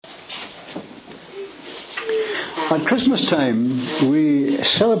At Christmas time, we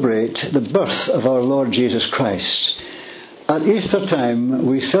celebrate the birth of our Lord Jesus Christ. At Easter time,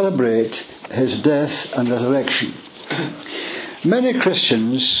 we celebrate his death and resurrection. Many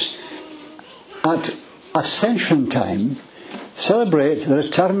Christians at Ascension time celebrate the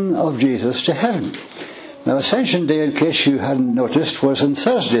return of Jesus to heaven. Now, Ascension Day, in case you hadn't noticed, was on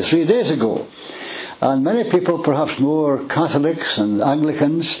Thursday, 3 days ago. And many people, perhaps more Catholics and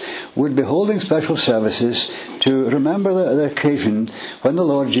Anglicans, would be holding special services to remember the occasion when the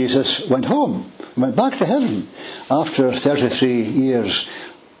Lord Jesus went home, went back to heaven after 33 years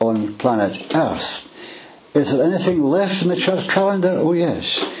on planet Earth. Is there anything left in the church calendar? Oh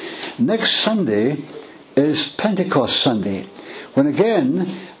yes. Next Sunday is Pentecost Sunday, when again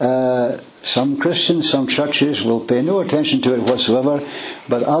some Christians, some churches will pay no attention to it whatsoever,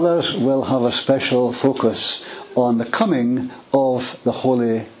 but others will have a special focus on the coming of the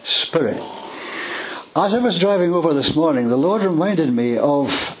Holy Spirit. As I was driving over this morning, the Lord reminded me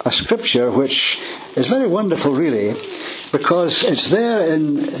of a scripture which is very wonderful really, because it's there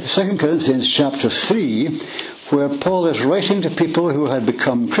in 2 Corinthians chapter 3, where Paul is writing to people who had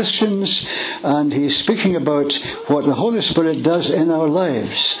become Christians, and he's speaking about what the Holy Spirit does in our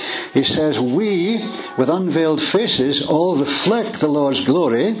lives. He says, we, with unveiled faces, all reflect the Lord's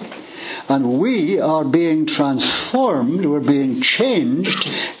glory, and we are being transformed, we're being changed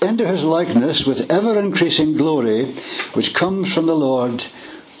into his likeness with ever-increasing glory, which comes from the Lord,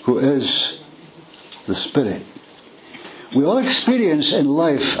 who is the Spirit. We all experience in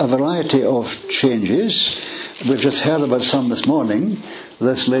life a variety of changes. We've just heard about some this morning.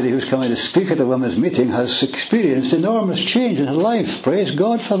 This lady who's coming to speak at the women's meeting has experienced enormous change in her life. Praise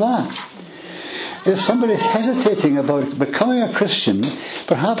God for that. If somebody's hesitating about becoming a Christian,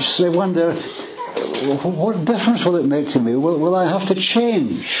 perhaps they wonder, what difference will it make to me? Will I have to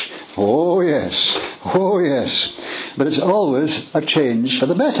change? Oh yes. Oh yes. But it's always a change for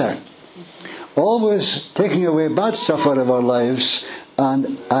the better. Always taking away bad stuff out of our lives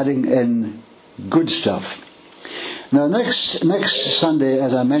and adding in good stuff. Now, next Sunday,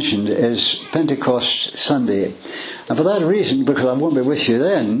 as I mentioned, is Pentecost Sunday. And for that reason, because I won't be with you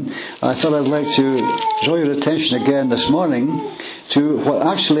then, I thought I'd like to draw your attention again this morning to what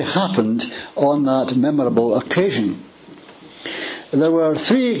actually happened on that memorable occasion. There were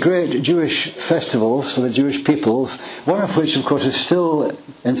 3 great Jewish festivals for the Jewish people, one of which, of course, is still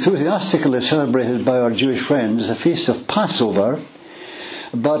enthusiastically celebrated by our Jewish friends, the Feast of Passover.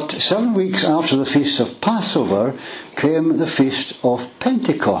 But 7 weeks after the Feast of Passover came the Feast of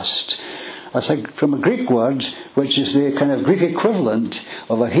Pentecost. That's from a Greek word, which is the kind of Greek equivalent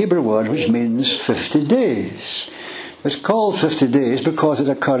of a Hebrew word, which means 50 days. It's called 50 days because it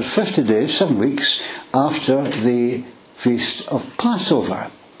occurred 50 days, 7 weeks, after the Feast of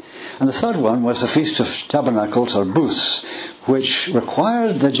Passover. And the third one was the Feast of Tabernacles, or Booths, which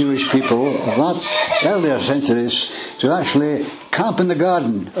required the Jewish people of that earlier centuries to actually camp in the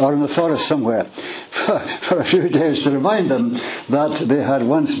garden or in the forest somewhere for a few days to remind them that they had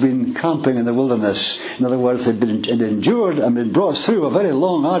once been camping in the wilderness. In other words, they'd endured and been brought through a very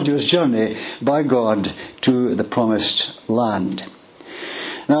long, arduous journey by God to the promised land.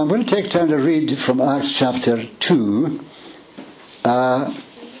 Now, I'm going to take time to read from Acts chapter 2.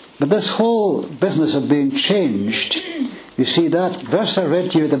 But this whole business of being changed, you see, that verse I read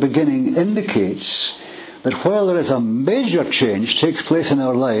to you at the beginning indicates that while there is a major change takes place in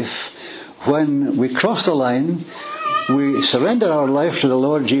our life, when we cross the line, we surrender our life to the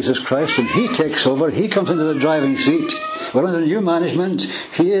Lord Jesus Christ and he takes over, he comes into the driving seat, we're under new management,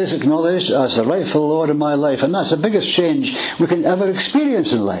 he is acknowledged as the rightful Lord of my life, and that's the biggest change we can ever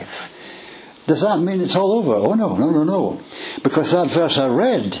experience in life. Does that mean it's all over? Oh no. Because that verse I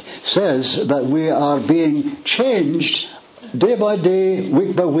read says that we are being changed day by day,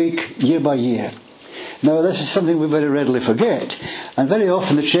 week by week, year by year. Now, this is something we very readily forget, and very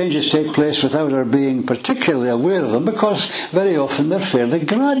often the changes take place without our being particularly aware of them, because very often they're fairly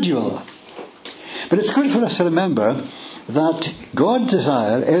gradual. But it's good for us to remember that God's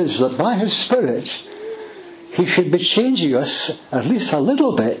desire is that by his Spirit he should be changing us at least a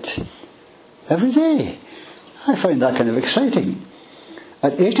little bit every day. I find that kind of exciting.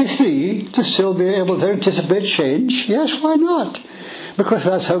 At 83, to still be able to anticipate change, yes, why not? Because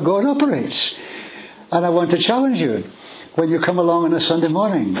that's how God operates. And I want to challenge you. When you come along on a Sunday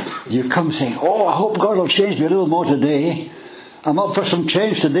morning, you come saying, I hope God will change me a little more today. I'm up for some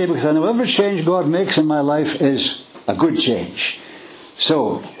change today because I know every change God makes in my life is a good change.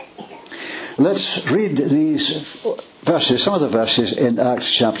 So, let's read these verses, some of the verses in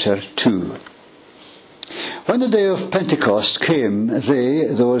Acts chapter 2. When the day of Pentecost came,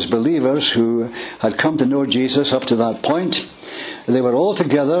 those believers who had come to know Jesus up to that point, they were all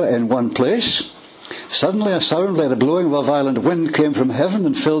together in one place. Suddenly a sound like the blowing of a violent wind came from heaven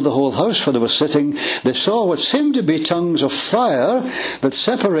and filled the whole house where they were sitting. They saw what seemed to be tongues of fire that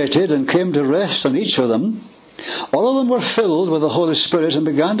separated and came to rest on each of them. All of them were filled with the Holy Spirit and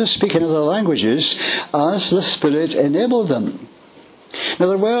began to speak in other languages as the Spirit enabled them. Now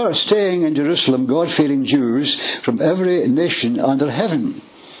there were staying in Jerusalem God-fearing Jews from every nation under heaven.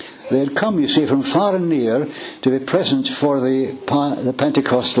 They had come, you see, from far and near to be present for the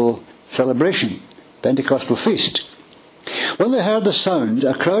Pentecostal celebration, Pentecostal feast. When they heard the sound,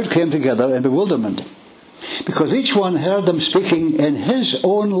 a crowd came together in bewilderment, because each one heard them speaking in his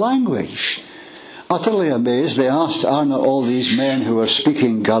own language. Utterly amazed, they asked, "Are not all these men who are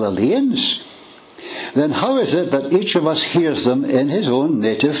speaking Galileans? Then how is it that each of us hears them in his own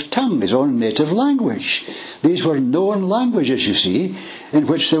native tongue, his own native language?" These were known languages, you see, in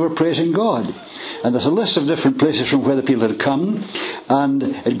which they were praising God. And there's a list of different places from where the people had come,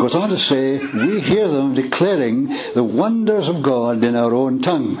 and it goes on to say, we hear them declaring the wonders of God in our own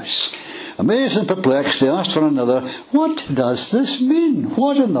tongues. Amazed and perplexed, they asked one another, "What does this mean?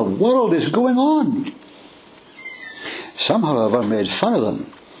 What in the world is going on?" Some, however, made fun of them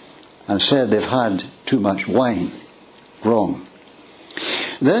and said they've had too much wine. Wrong.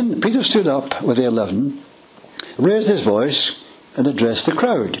 Then Peter stood up with the 11, raised his voice, and addressed the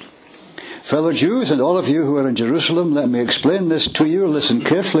crowd. "Fellow Jews, and all of you who are in Jerusalem, let me explain this to you. Listen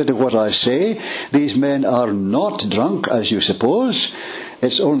carefully to what I say. These men are not drunk, as you suppose.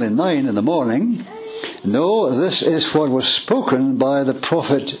 It's only 9 a.m. No, this is what was spoken by the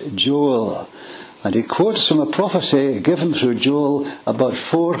prophet Joel." And he quotes from a prophecy given through Joel about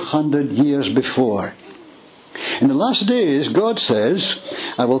 400 years before. "In the last days, God says,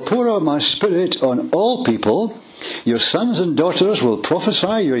 I will pour out my Spirit on all people. Your sons and daughters will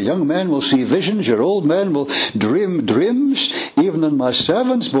prophesy, your young men will see visions, your old men will dream dreams, even on my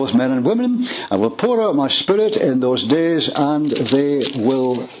servants, both men and women. I will pour out my Spirit in those days, and they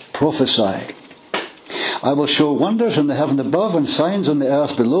will prophesy. I will show wonders in the heaven above and signs on the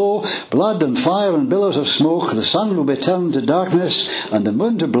earth below, blood and fire and billows of smoke. The sun will be turned to darkness and the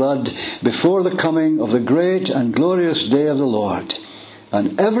moon to blood before the coming of the great and glorious day of the Lord.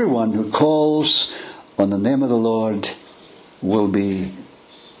 And everyone who calls on the name of the Lord will be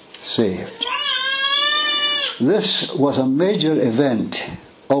saved." This was a major event,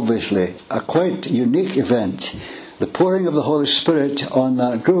 obviously, a quite unique event. The pouring of the Holy Spirit on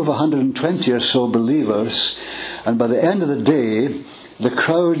that group of 120 or so believers, and by the end of the day, the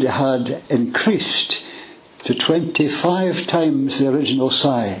crowd had increased to 25 times the original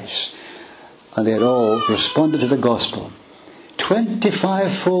size, and they had all responded to the gospel.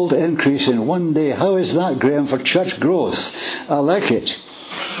 25-fold increase in one day. How is that, Graham, for church growth? I like it.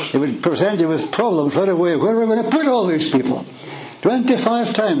 It would present you with problems right away. Where are we going to put all these people?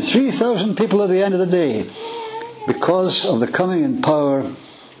 25 times, 3,000 people at the end of the day, because of the coming in power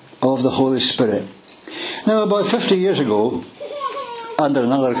of the Holy Spirit. Now, about 50 years ago, and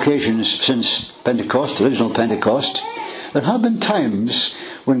on other occasions since Pentecost, original Pentecost, there have been times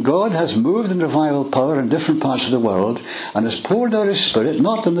when God has moved in revival power in different parts of the world and has poured out His Spirit,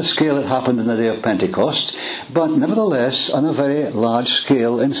 not on the scale it happened in the day of Pentecost, but nevertheless on a very large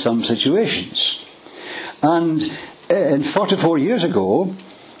scale in some situations. And 44 years ago,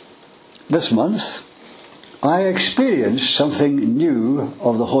 this month, I experienced something new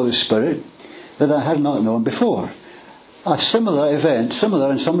of the Holy Spirit that I had not known before. A similar event,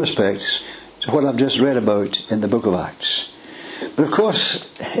 similar in some respects to what I've just read about in the book of Acts. But of course,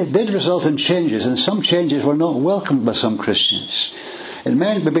 it did result in changes, and some changes were not welcomed by some Christians. It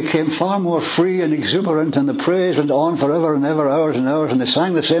meant we became far more free and exuberant, and the praise went on forever and ever, hours and hours, and they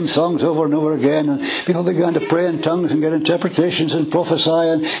sang the same songs over and over again, and people began to pray in tongues and get interpretations and prophesy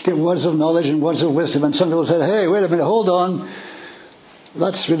and get words of knowledge and words of wisdom. And some people said, "Hey, wait a minute, hold on.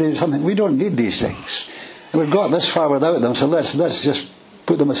 That's really something. We don't need these things. And we've got this far without them, so let's just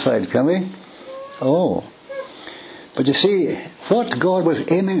put them aside, can we?" Oh. But you see, what God was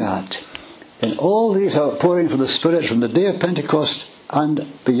aiming at in all these outpourings of the Spirit from the day of Pentecost and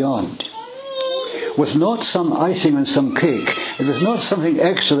beyond was not some icing on some cake. It was not something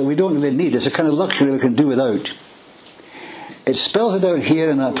extra that we don't really need. It's a kind of luxury we can do without. It spells it out here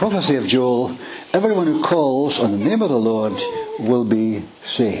in that prophecy of Joel. Everyone who calls on the name of the Lord will be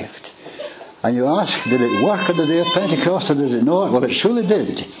saved. And you ask, did it work on the day of Pentecost or did it not? Well, it surely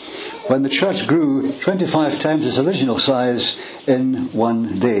did, when the church grew 25 times its original size in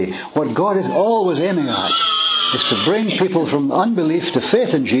one day. What God is always aiming at is to bring people from unbelief to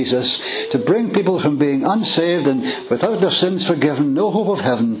faith in Jesus, to bring people from being unsaved and without their sins forgiven, no hope of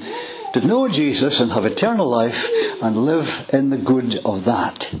heaven, to know Jesus and have eternal life and live in the good of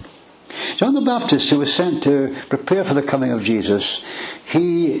that. John the Baptist, who was sent to prepare for the coming of Jesus,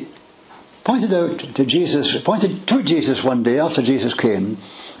 he pointed to Jesus one day after Jesus came,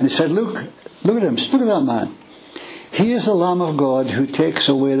 and he said, look at him, look at that man. He is the Lamb of God who takes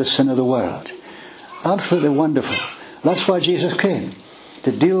away the sin of the world. Absolutely wonderful. That's why Jesus came,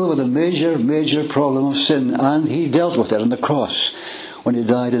 to deal with a major problem of sin, and he dealt with it on the cross when he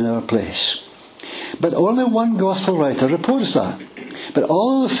died in our place. But only one gospel writer reports that. But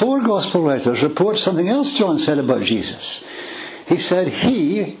all the four gospel writers report something else John said about Jesus. He said,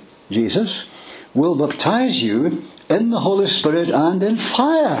 he, Jesus, will baptize you in the Holy Spirit and in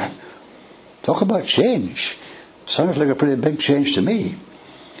fire. Talk about change. Sounds like a pretty big change to me.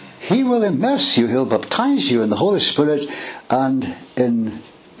 He will immerse you, he'll baptize you in the Holy Spirit and in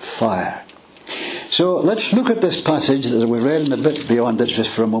fire. So let's look at this passage that we read and a bit beyond it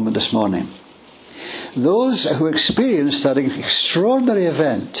just for a moment this morning. Those who experienced that extraordinary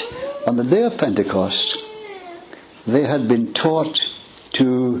event on the day of Pentecost, they had been taught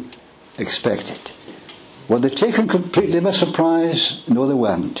to expect it. Were they taken completely by surprise? No, they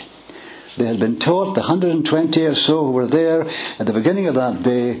weren't. They had been taught, the 120 or so who were there at the beginning of that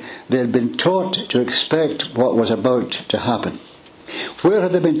day, they had been taught to expect what was about to happen. Where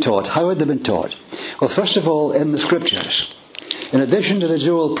had they been taught? How had they been taught? Well, first of all, in the Scriptures. In addition to the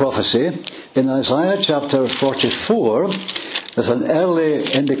Joel prophecy, in Isaiah chapter 44, there's an early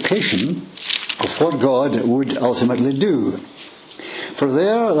indication of what God would ultimately do. For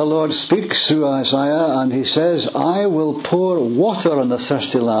there the Lord speaks through Isaiah, and he says, I will pour water on the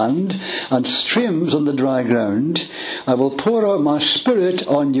thirsty land and streams on the dry ground. I will pour out my spirit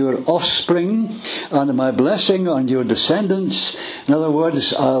on your offspring and my blessing on your descendants. In other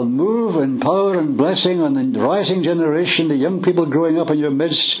words, I'll move in power and blessing on the rising generation, the young people growing up in your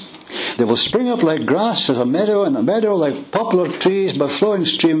midst. They will spring up like grass as a meadow, and a meadow like poplar trees by flowing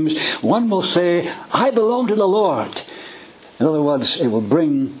streams. One will say, I belong to the Lord. In other words, it will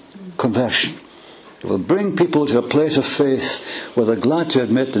bring conversion. It will bring people to a place of faith where they're glad to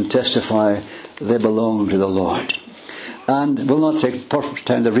admit and testify they belong to the Lord. And we'll not take the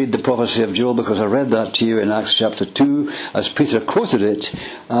time to read the prophecy of Joel, because I read that to you in Acts chapter 2 as Peter quoted it.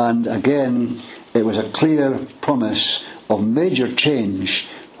 And again, it was a clear promise of major change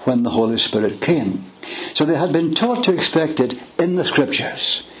when the Holy Spirit came. So they had been taught to expect it in the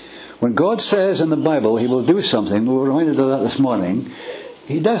Scriptures. When God says in the Bible he will do something, we were reminded of that this morning,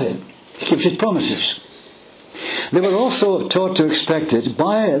 he does it. He keeps his promises. They were also taught to expect it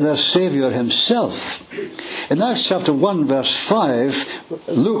by their Saviour himself. In Acts chapter 1 verse 5,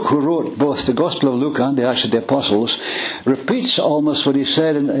 Luke, who wrote both the Gospel of Luke and the Acts of the Apostles, repeats almost what he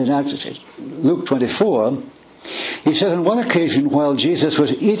said in Luke 24. He said, on one occasion while Jesus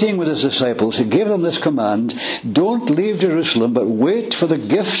was eating with his disciples, he gave them this command, don't leave Jerusalem, but wait for the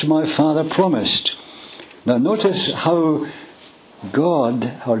gift my Father promised. Now notice how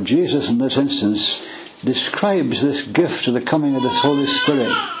God, or Jesus in this instance, describes this gift of the coming of the Holy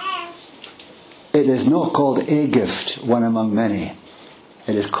Spirit. It is not called a gift, one among many.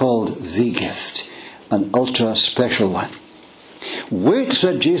 It is called the gift, an ultra special one. Wait,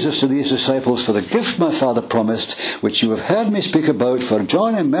 said Jesus to these disciples, for the gift my Father promised, which you have heard me speak about. For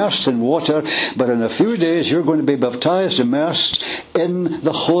John immersed in water, but in a few days you're going to be baptized, immersed in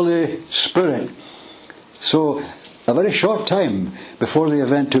the Holy Spirit. So, a very short time before the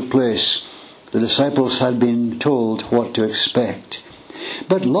event took place, the disciples had been told what to expect.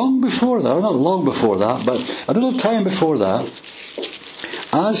 But long before that, or not long before that, but a little time before that,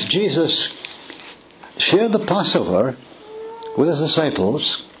 as Jesus shared the Passover with his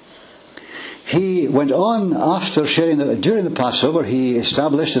disciples, he went on after during the Passover, he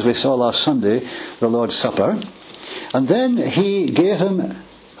established, as we saw last Sunday, the Lord's Supper, and then he gave them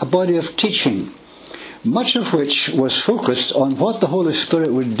a body of teaching, much of which was focused on what the Holy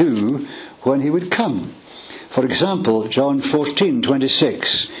Spirit would do when he would come. For example, John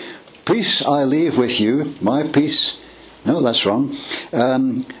 14:26, peace I leave with you, my peace, no, that's wrong,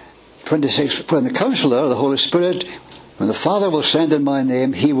 26, when the Counselor, the Holy Spirit, when the Father will send in my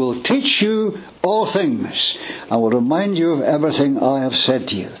name, he will teach you all things and will remind you of everything I have said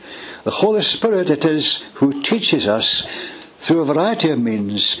to you. The Holy Spirit it is who teaches us through a variety of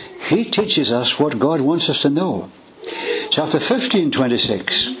means. He teaches us what God wants us to know. Chapter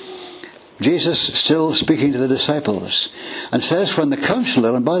 15:26, Jesus still speaking to the disciples, and says when the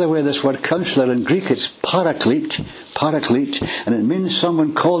Counselor, and by the way this word Counselor in Greek it's paraclete, and it means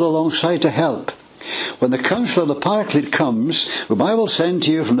someone called alongside to help. When the Counselor, the Paraclete, comes, whom I will send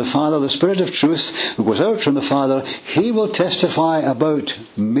to you from the Father, the Spirit of truth, who goes out from the Father, he will testify about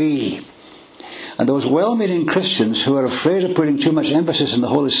me. And those well-meaning Christians who are afraid of putting too much emphasis on the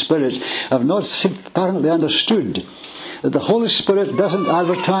Holy Spirit have not apparently understood that the Holy Spirit doesn't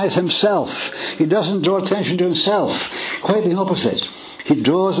advertise himself. He doesn't draw attention to himself. Quite the opposite. He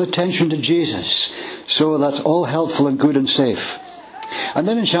draws attention to Jesus. So that's all helpful and good and safe. And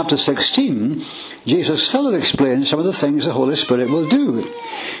then in chapter 16, Jesus further explains some of the things the Holy Spirit will do.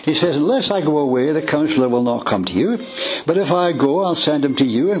 He says, unless I go away, the Counselor will not come to you. But if I go, I'll send him to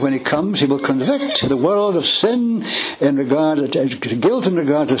you. And when he comes, he will convict the world of sin in regard to guilt in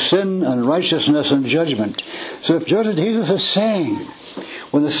regard to sin and righteousness and judgment. So if Jesus is saying,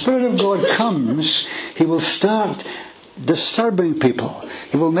 when the Spirit of God comes, he will start disturbing people.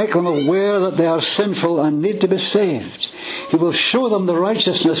 He will make them aware that they are sinful and need to be saved. He will show them the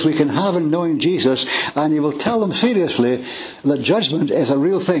righteousness we can have in knowing Jesus, and he will tell them seriously that judgment is a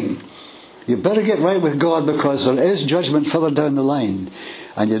real thing. You better get right with God, because there is judgment further down the line,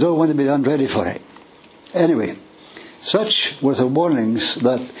 and you don't want to be unready for it. Anyway, such were the warnings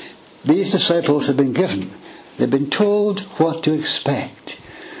that these disciples had been given. They'd been told what to expect.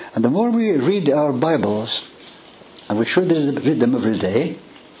 And the more we read our Bibles, and we should read them every day,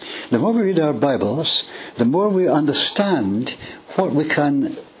 the more we read our Bibles, the more we understand what we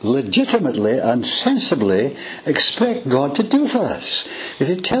can legitimately and sensibly expect God to do for us. Because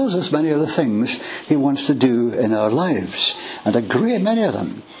he tells us many of the things he wants to do in our lives. And a great many of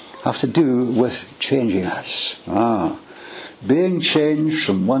them have to do with changing us. Being changed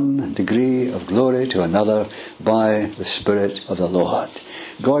from one degree of glory to another by the Spirit of the Lord.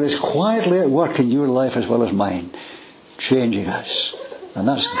 God is quietly at work in your life as well as mine, changing us. And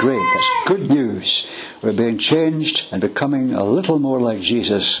that's great. That's good news. We're being changed and becoming a little more like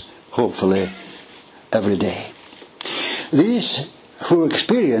Jesus, hopefully, every day. These who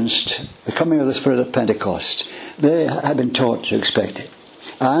experienced the coming of the Spirit at Pentecost, they had been taught to expect it.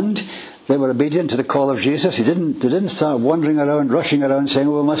 And they were obedient to the call of Jesus. They didn't start wandering around, rushing around, saying,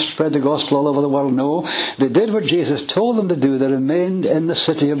 we must spread the gospel all over the world. No. They did what Jesus told them to do. They remained in the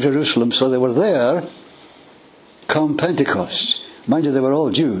city of Jerusalem. So they were there come Pentecost. Mind you, they were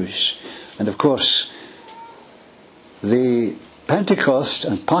all Jews. And of course, the Pentecost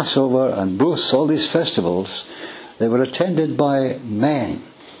and Passover and both all these festivals, they were attended by men.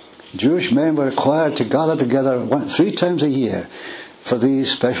 Jewish men were required to gather together 3 times a year for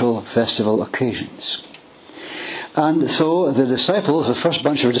these special festival occasions. And so the disciples, the first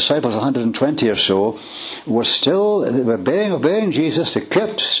bunch of disciples, 120 or so, were obeying Jesus. They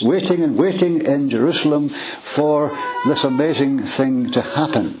kept waiting in Jerusalem for this amazing thing to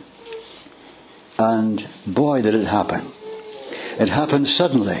happen. And boy, did it happen. It happened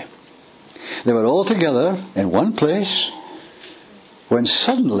suddenly. They were all together in one place when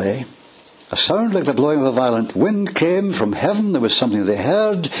suddenly a sound like the blowing of a violent wind came from heaven. There was something they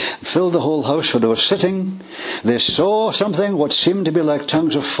heard, filled the whole house where they were sitting. They saw something, what seemed to be like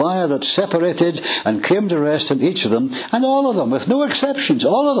tongues of fire, that separated and came to rest on each of them. And all of them, with no exceptions,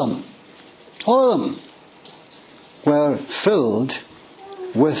 all of them were filled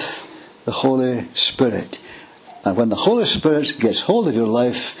with the Holy Spirit. And when the Holy Spirit gets hold of your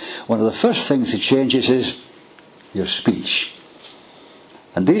life, one of the first things he changes is your speech.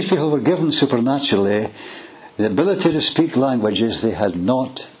 And these people were given supernaturally the ability to speak languages they had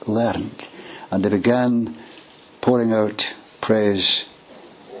not learned. And they began pouring out praise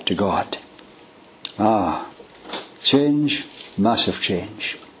to God. Change, massive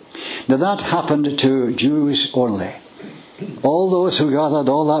change. Now that happened to Jews only. All those who gathered,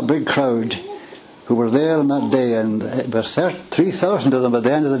 all that big crowd who were there on that day, and there were 3,000 of them at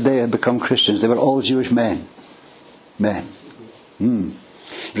the end of the day had become Christians. They were all Jewish men.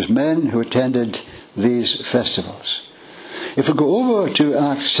 It was men who attended these festivals. If we go over to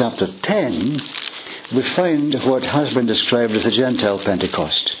Acts chapter 10, we find what has been described as the Gentile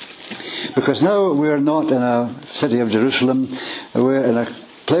Pentecost. Because now we are not in a city of Jerusalem, we're in a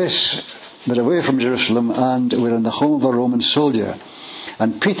place but away from Jerusalem, and we're in the home of a Roman soldier.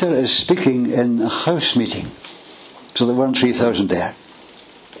 And Peter is speaking in a house meeting. So there weren't 3,000 there.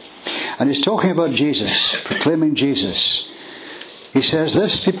 And he's talking about Jesus, proclaiming Jesus. He says,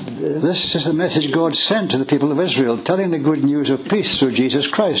 this is the message God sent to the people of Israel, telling the good news of peace through Jesus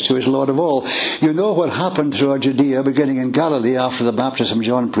Christ, who is Lord of all. You know what happened throughout Judea, beginning in Galilee after the baptism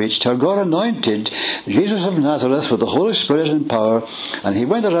John preached, how God anointed Jesus of Nazareth with the Holy Spirit and power, and he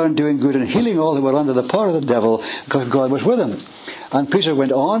went around doing good and healing all who were under the power of the devil, because God was with him. And Peter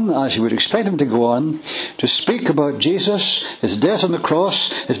went on, as you would expect him to go on, to speak about Jesus, his death on the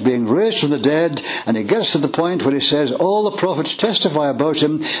cross, his being raised from the dead, and he gets to the point where he says, all the prophets testify about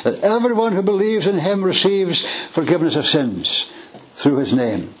him, that everyone who believes in him receives forgiveness of sins through his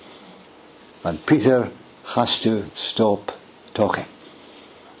name. And Peter has to stop talking.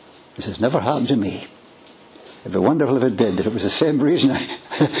 He says, never happened to me. It'd be wonderful if it did. If it was the same reason,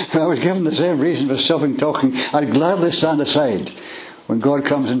 if I was given the same reason for stopping talking, I'd gladly stand aside. When God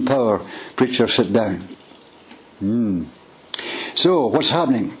comes in power, preacher, sit down. So, what's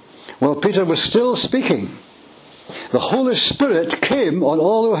happening? Well, Peter was still speaking. The Holy Spirit came on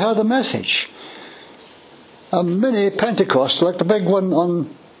all who heard the message. A mini Pentecost, like the big one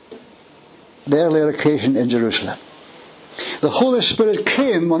on the earlier occasion in Jerusalem. The Holy Spirit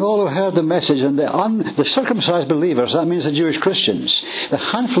came on all who heard the message, and the circumcised believers, that means the Jewish Christians, the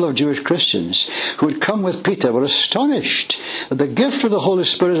handful of Jewish Christians who had come with Peter, were astonished that the gift of the Holy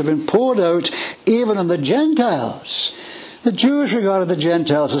Spirit had been poured out even on the Gentiles. The Jews regarded the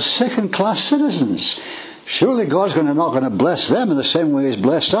Gentiles as second-class citizens. Surely God's not going to bless them in the same way He's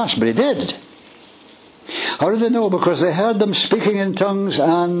blessed us, but He did. How did they know? Because they heard them speaking in tongues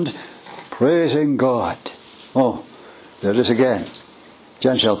and praising God. Oh, there it is again.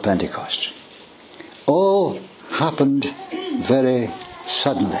 Gentile Pentecost. All happened very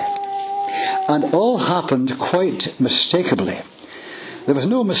suddenly. And all happened quite mistakeably. There was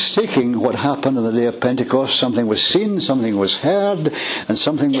no mistaking what happened on the day of Pentecost. Something was seen, something was heard, and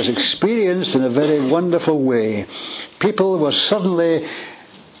something was experienced in a very wonderful way. People were suddenly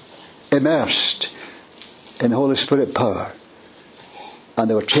immersed in Holy Spirit power. And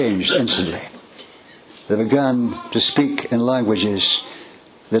they were changed instantly. They began to speak in languages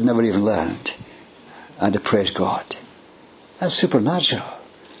they'd never even learned, and to praise God. That's supernatural.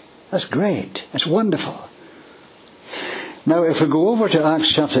 That's great. That's wonderful. Now, if we go over to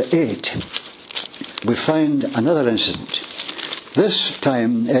Acts chapter 8, we find another incident. This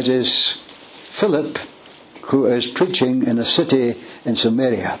time it is Philip who is preaching in a city in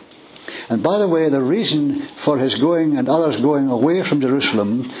Samaria. And by the way, the reason for his going and others going away from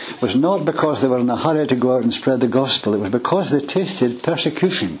Jerusalem was not because they were in a hurry to go out and spread the gospel. It was because they tasted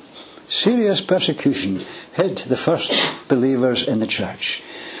persecution. Serious persecution hit the first believers in the church.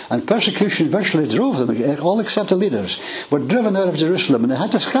 And persecution virtually drove them, all except the leaders, were driven out of Jerusalem, and they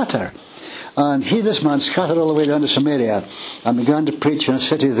had to scatter. And this man scattered all the way down to Samaria and began to preach in a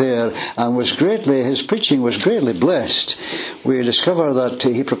city there, and his preaching was greatly blessed. We discover that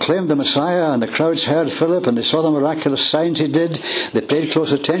he proclaimed the Messiah, and the crowds heard Philip, and they saw the miraculous signs he did. They paid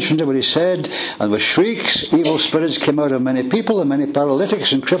close attention to what he said, and with shrieks, evil spirits came out of many people, and many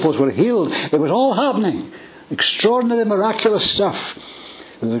paralytics and cripples were healed. It was all happening. Extraordinary, miraculous stuff.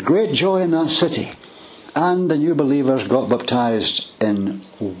 There was great joy in that city. And the new believers got baptized in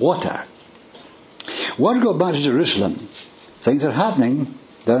water. Word got back to Jerusalem. Things are happening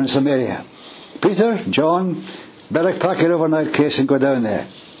down in Samaria. Peter, John, better pack your overnight case and go down there.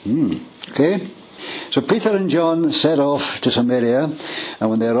 Okay? So Peter and John set off to Samaria, and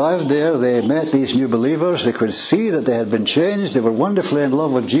when they arrived there, they met these new believers. They could see that they had been changed. They were wonderfully in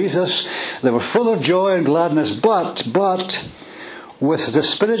love with Jesus. They were full of joy and gladness, but with the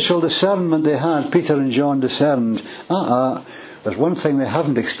spiritual discernment they had, Peter and John discerned, there's one thing they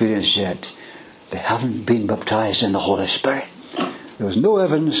haven't experienced yet. They haven't been baptized in the Holy Spirit. There was no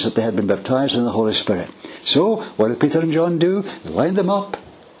evidence that they had been baptized in the Holy Spirit. So, what did Peter and John do? They lined them up,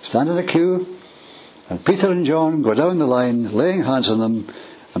 stand in a queue, and Peter and John go down the line, laying hands on them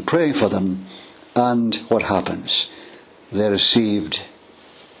and praying for them. And what happens? They received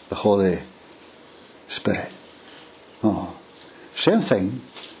the Holy Spirit. Oh, same thing,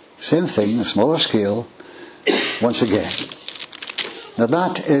 a smaller scale, once again. Now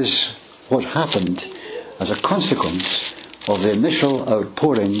that is what happened as a consequence of the initial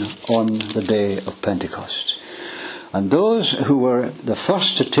outpouring on the day of Pentecost. And those who were the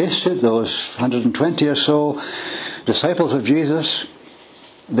first to taste it, those 120 or so disciples of Jesus,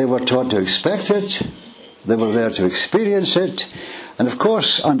 they were taught to expect it, they were there to experience it, and of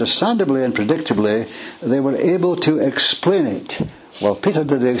course, understandably and predictably, they were able to explain it. Well, Peter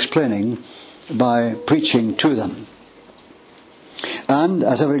did the explaining by preaching to them. And,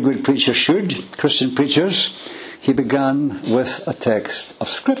 as every good preacher should, Christian preachers, he began with a text of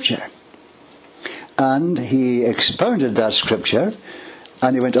Scripture. And he expounded that Scripture,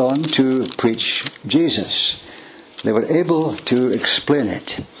 and he went on to preach Jesus. They were able to explain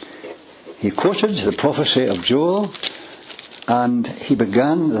it. He quoted the prophecy of Joel, and he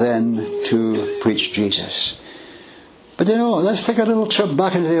began then to preach Jesus. But let's take a little trip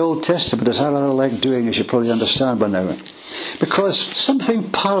back into the Old Testament, as I rather like doing, as you probably understand by now. because something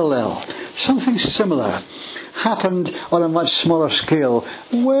parallel, something similar, happened on a much smaller scale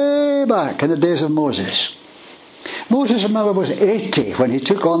way back in the days of Moses. Moses, remember, was 80 when he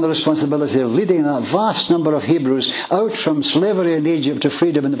took on the responsibility of leading that vast number of Hebrews out from slavery in Egypt to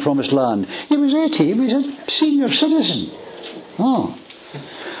freedom in the Promised Land. He was 80. He was a senior citizen. Oh.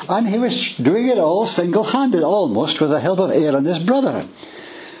 And he was doing it all single-handed, almost, with the help of Aaron, his brother.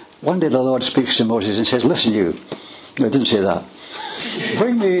 One day the Lord speaks to Moses and says, "Listen, you." No, he didn't say that.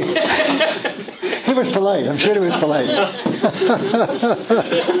 "Bring me..." He was polite. I'm sure he was polite.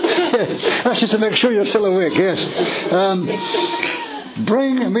 That's just to make sure you're still awake, yes.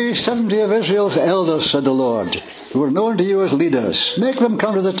 "Bring me 70 of Israel's elders," said the Lord, "who are known to you as leaders. Make them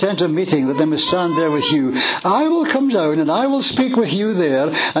come to the tent of meeting, that they may stand there with you. I will come down, and I will speak with you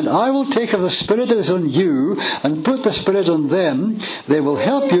there, and I will take of the Spirit that is on you, and put the Spirit on them. They will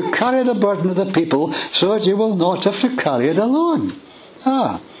help you carry the burden of the people, so that you will not have to carry it alone."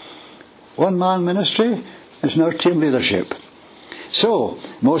 One-man ministry is now team leadership. So,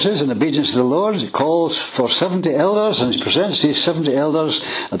 Moses, in obedience to the Lord, calls for 70 elders, and he presents these 70 elders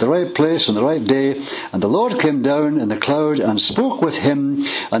at the right place on the right day. And the Lord came down in the cloud and spoke with him,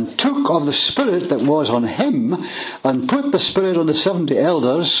 and took of the Spirit that was on him, and put the Spirit on the 70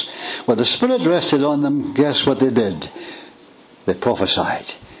 elders. When the Spirit rested on them, guess what they did? They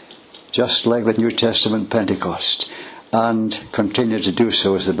prophesied. Just like the New Testament Pentecost. And continue to do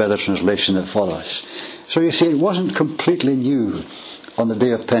so is the better translation that follows. So you see, it wasn't completely new on the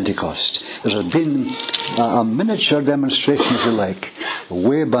day of Pentecost. There had been a miniature demonstration, if you like,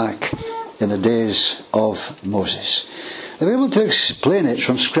 way back in the days of Moses. They were able to explain it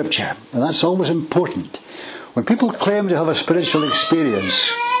from Scripture, and that's always important. When people claim to have a spiritual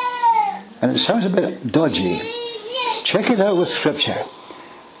experience, and it sounds a bit dodgy, check it out with Scripture.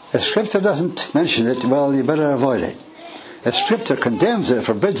 If Scripture doesn't mention it, well, you better avoid it. If Scripture condemns it,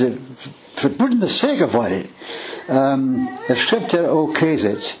 forbids it, for goodness sake avoid it. If Scripture okays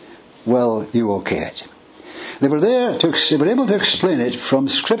it, well, you okay it. They were able to explain it from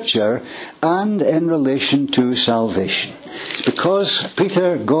Scripture and in relation to salvation. Because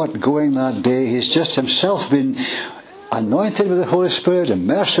Peter got going that day, he's just himself been anointed with the Holy Spirit,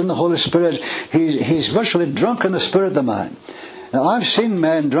 immersed in the Holy Spirit. He's virtually drunk in the Spirit, the man. Now, I've seen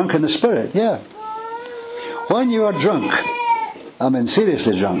men drunk in the Spirit, yeah. When you are drunk, I mean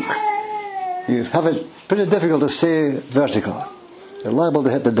seriously drunk, you have it pretty difficult to stay vertical. You're liable to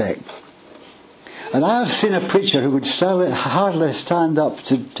hit the deck. And I've seen a preacher who would hardly stand up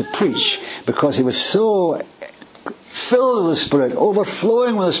to preach because he was so filled with the Spirit,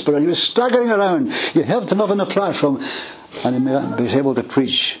 overflowing with the Spirit. He was staggering around. You helped him up on the platform and he was able to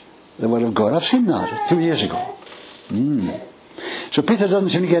preach the Word of God. I've seen that 2 years ago. So Peter doesn't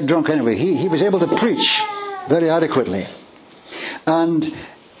seem to get drunk anyway. He was able to preach very adequately. And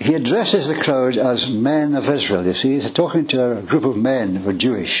he addresses the crowd as men of Israel. You see, he's talking to a group of men who are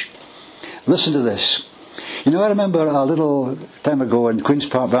Jewish. Listen to this. You know, I remember a little time ago in Queen's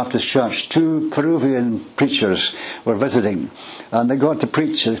Park Baptist Church, 2 Peruvian preachers were visiting, and they got to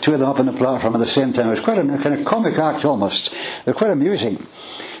preach, the 2 of them up on the platform at the same time. It was quite a kind of comic act almost. They were quite amusing,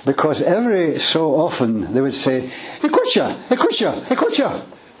 because every so often they would say, "Escucha, escucha, escucha,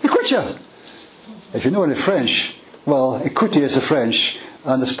 escucha." If you know any French, well, écoute is the French,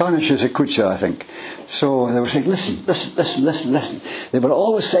 and the Spanish is escucha, I think. So they were saying, listen, listen, listen, listen, listen. They were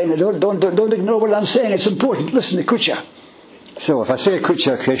always saying, don't ignore what I'm saying, it's important, listen, escucha. So if I say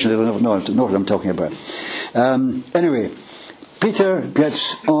escucha occasionally, they'll know what I'm talking about. Anyway, Peter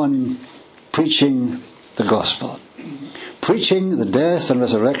gets on preaching the gospel. Preaching the death and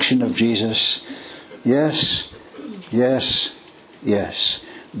resurrection of Jesus. Yes, yes, yes.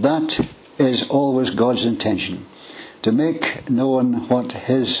 That is always God's intention. To make known what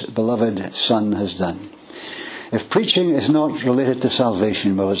his beloved Son has done. If preaching is not related to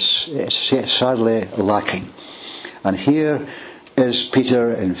salvation, well, it's sadly lacking. And here is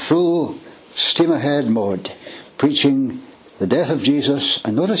Peter in full steam ahead mode, preaching the death of Jesus.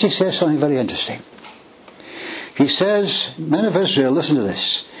 And notice he says something very interesting. He says, "Men of Israel, listen to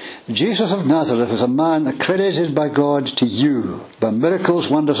this. Jesus of Nazareth was a man accredited by God to you by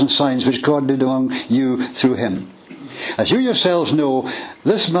miracles, wonders and signs which God did among you through him. As you yourselves know,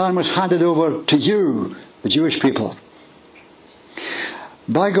 this man was handed over to you, the Jewish people,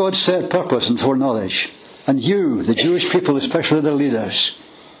 by God's set purpose and foreknowledge. And you, the Jewish people, especially their leaders,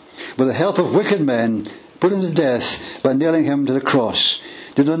 with the help of wicked men, put him to death by nailing him to the cross."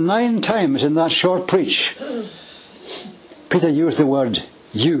 Did 9 times in that short preach, Peter used the word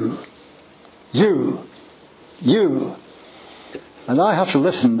you. You. You. And I have to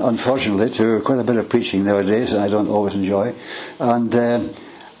listen, unfortunately, to quite a bit of preaching nowadays that I don't always enjoy. And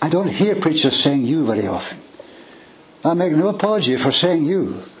I don't hear preachers saying you very often. I make no apology for saying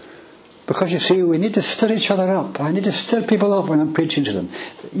you. Because you see, we need to stir each other up. I need to stir people up when I'm preaching to them.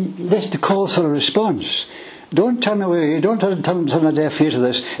 This calls for a response. Don't turn away. Don't turn a deaf ear to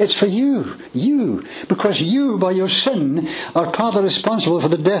this. It's for you. You. Because you, by your sin, are partly responsible for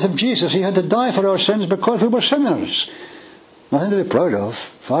the death of Jesus. He had to die for our sins because we were sinners. Nothing to be proud of.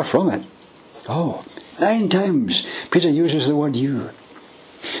 Far from it. 9 times Peter uses the word you.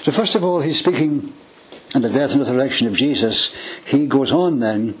 So first of all, he's speaking on the death and resurrection of Jesus. He goes on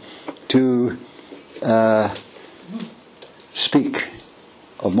then to speak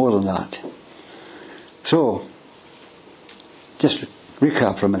of more than that. So, just to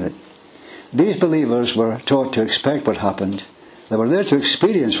recap for a minute. These believers were taught to expect what happened. They were there to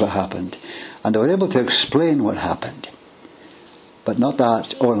experience what happened. And they were able to explain what happened. But not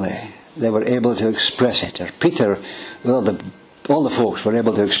that only. They were able to express it. Or Peter, all the folks were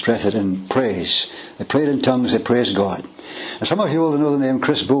able to express it in praise. They prayed in tongues, they praised God. And some of you will know the name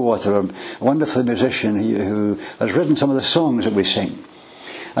Chris Bowater, a wonderful musician who has written some of the songs that we sing.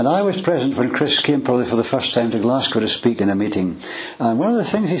 And I was present when Chris came probably for the first time to Glasgow to speak in a meeting. And one of the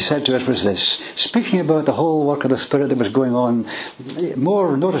things he said to us was this, speaking about the whole work of the Spirit that was going on,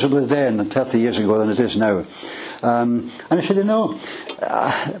 more noticeably then than 30 years ago than it is now. And he said,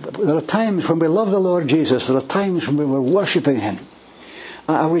 there are times when we love the Lord Jesus, there are times when we were worshipping Him.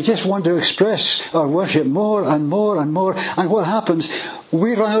 And we just want to express our worship more and more and more. And what happens?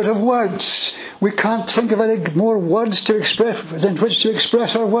 We run out of words. We can't think of any more words to express than which to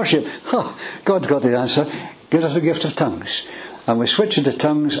express our worship. God's got the answer. Gives us the gift of tongues. And we switch into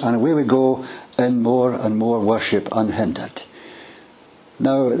tongues and away we go in more and more worship unhindered.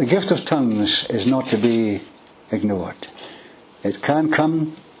 Now, the gift of tongues is not to be ignored. It can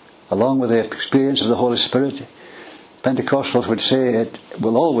come along with the experience of the Holy Spirit. Pentecostals would say it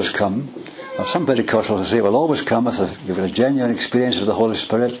will always come. Or some Pentecostals would say it will always come if you've got a genuine experience of the Holy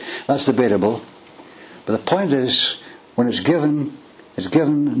Spirit. That's debatable. But the point is, when it's given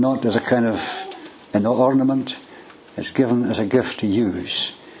not as a kind of an ornament. It's given as a gift to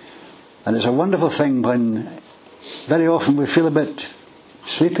use. And it's a wonderful thing when very often we feel a bit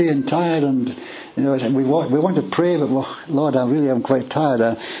sleepy and tired, and we want to pray, but Lord, I really am quite tired.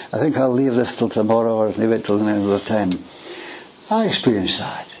 I think I'll leave this till tomorrow, or leave it till another time. I experience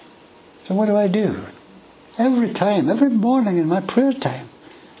that. So what do? Every morning in my prayer time,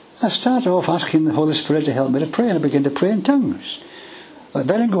 I start off asking the Holy Spirit to help me to pray, and I begin to pray in tongues. But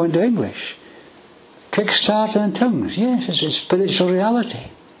then I go into English. Kick-start in tongues. Yes, it's spiritual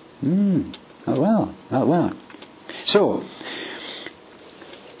reality. Not well. So,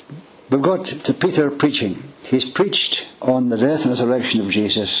 we've got to Peter preaching. He's preached on the death and resurrection of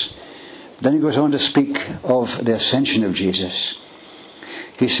Jesus. Then he goes on to speak of the ascension of Jesus.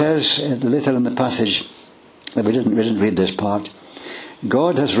 He says later in the passage that we didn't read this part.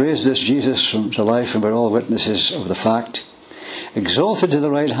 God has raised this Jesus to life, and we're all witnesses of the fact. Exalted to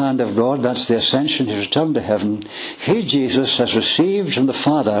the right hand of God, that's the ascension, He's returned to heaven. He, Jesus, has received from the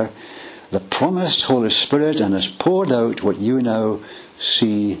Father the promised Holy Spirit and has poured out what you now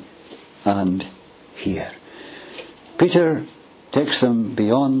see and hear. Peter takes them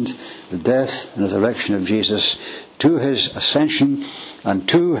beyond the death and resurrection of Jesus to His ascension and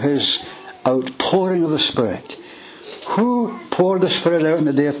to His outpouring of the Spirit. Who poured the Spirit out on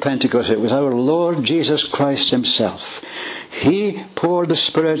the day of Pentecost? It was our Lord Jesus Christ Himself. He poured the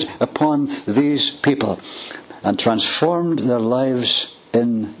Spirit upon these people and transformed their lives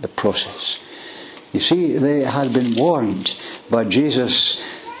in the process. You see, they had been warned by Jesus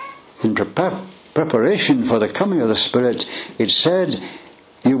in preparation for the coming of the Spirit. It said,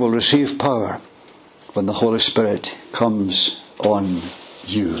 you will receive power when the Holy Spirit comes on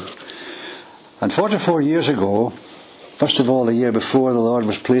you. And 44 years ago, first of all, the year before, the Lord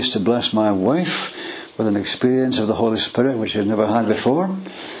was pleased to bless my wife with an experience of the Holy Spirit which she'd never had before.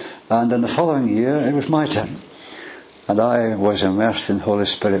 And in the following year, it was my turn. And I was immersed in Holy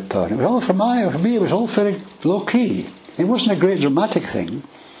Spirit power. It was all for me, it was all very low-key. It wasn't a great dramatic thing.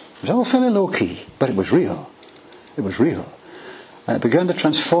 It was all fairly low-key, but it was real. It was real. And it began to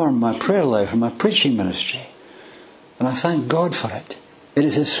transform my prayer life and my preaching ministry. And I thank God for it. It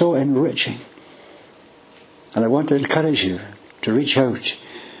is so enriching. And I want to encourage you to reach out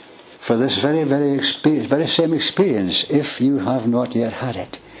for this very same experience if you have not yet had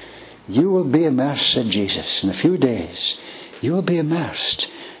it. You will be immersed in Jesus. In a few days, you will be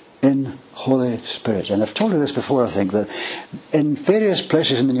immersed in Holy Spirit. And I've told you this before, I think, that in various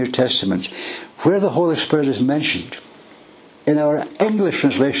places in the New Testament, where the Holy Spirit is mentioned, In our English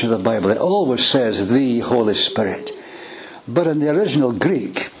translation of the Bible, it always says the Holy Spirit. But in the original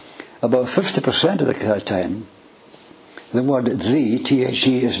Greek, about 50% of the time, the word the,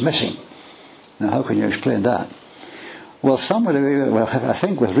 T-H-E, is missing. Now, how can you explain that? Well, somebody, I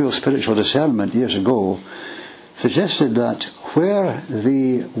think with real spiritual discernment years ago, suggested that where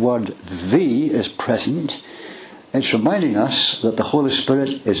the word the is present, it's reminding us that the Holy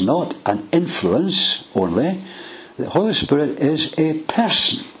Spirit is not an influence only. The Holy Spirit is a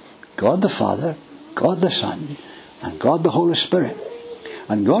person. God the Father, God the Son, and God the Holy Spirit.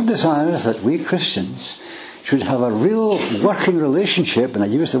 And God desires that we Christians should have a real working relationship, and I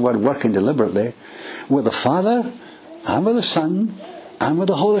use the word working deliberately, with the Father, and with the Son, and with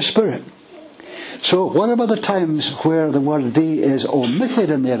the Holy Spirit. So what about the times where the word the is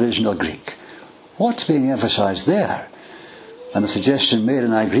omitted in the original Greek? What's being emphasized there? And the suggestion made,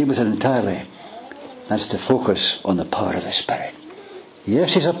 and I agree with it entirely, that's to focus on the power of the Spirit.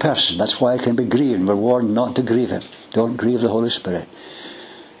 Yes, he's a person. That's why it can be grieved. We're warned not to grieve him. Don't grieve the Holy Spirit.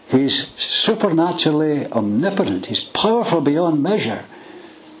 He's supernaturally omnipotent. He's powerful beyond measure.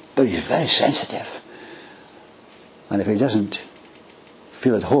 But he's very sensitive. And if he doesn't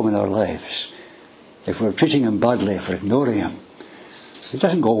feel at home in our lives, if we're treating him badly, if we're ignoring him, he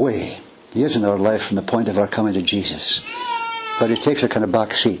doesn't go away. He is in our life from the point of our coming to Jesus. But he takes a kind of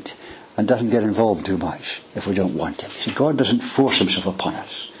back seat and doesn't get involved too much if we don't want it. See, God doesn't force himself upon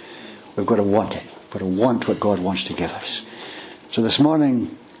us. We've got to want it. We've got to want what God wants to give us. So this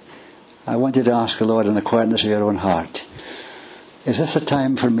morning, I wanted to ask the Lord in the quietness of your own heart, is this a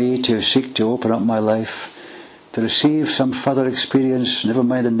time for me to seek to open up my life, to receive some further experience, never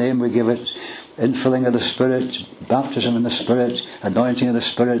mind the name we give it, infilling of the Spirit, baptism in the Spirit, anointing of the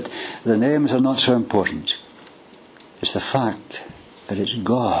Spirit? The names are not so important. It's the fact that it's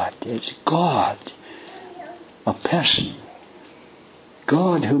God, a person.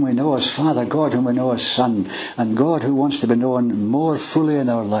 God whom we know as Father, God whom we know as Son, and God who wants to be known more fully in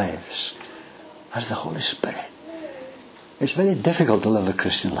our lives as the Holy Spirit. It's very difficult to live a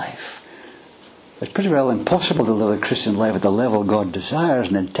Christian life. It's pretty well impossible to live a Christian life at the level God desires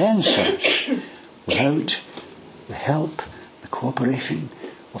and intends for us without the help, the cooperation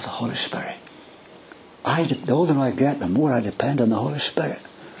of the Holy Spirit. The older I get, the more I depend on the Holy Spirit.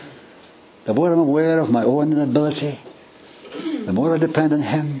 The more I'm aware of my own inability, the more I depend on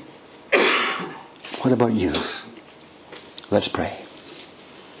him. What about you? Let's pray.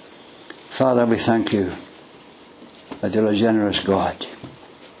 Father, we thank you that you're a generous God.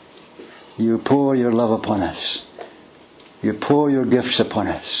 You pour your love upon us. You pour your gifts upon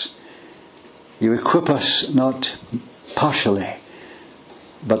us. You equip us not partially,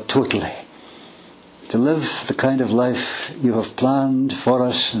 but totally, to live the kind of life you have planned for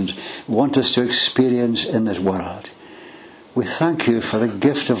us and want us to experience in this world. We thank you for the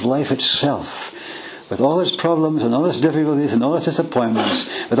gift of life itself, with all its problems and all its difficulties and all its disappointments,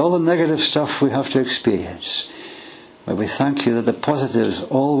 with all the negative stuff we have to experience. But we thank you that the positives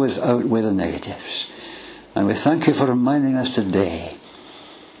always outweigh the negatives. And we thank you for reminding us today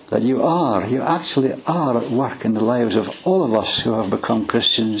that you actually are at work in the lives of all of us who have become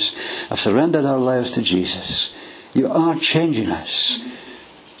Christians, have surrendered our lives to Jesus. You are changing us.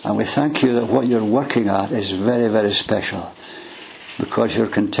 And we thank you that what you're working at is very, very special, because you're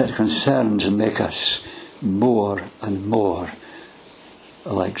concerned to make us more and more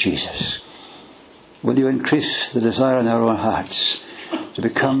like Jesus. Will you increase the desire in our own hearts to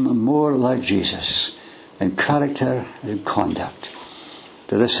become more like Jesus in character and in conduct?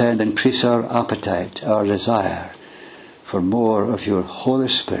 To this end, increase our appetite, our desire for more of your Holy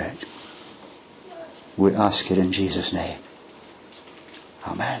Spirit. We ask it in Jesus' name.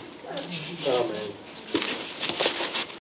 Amen. Amen.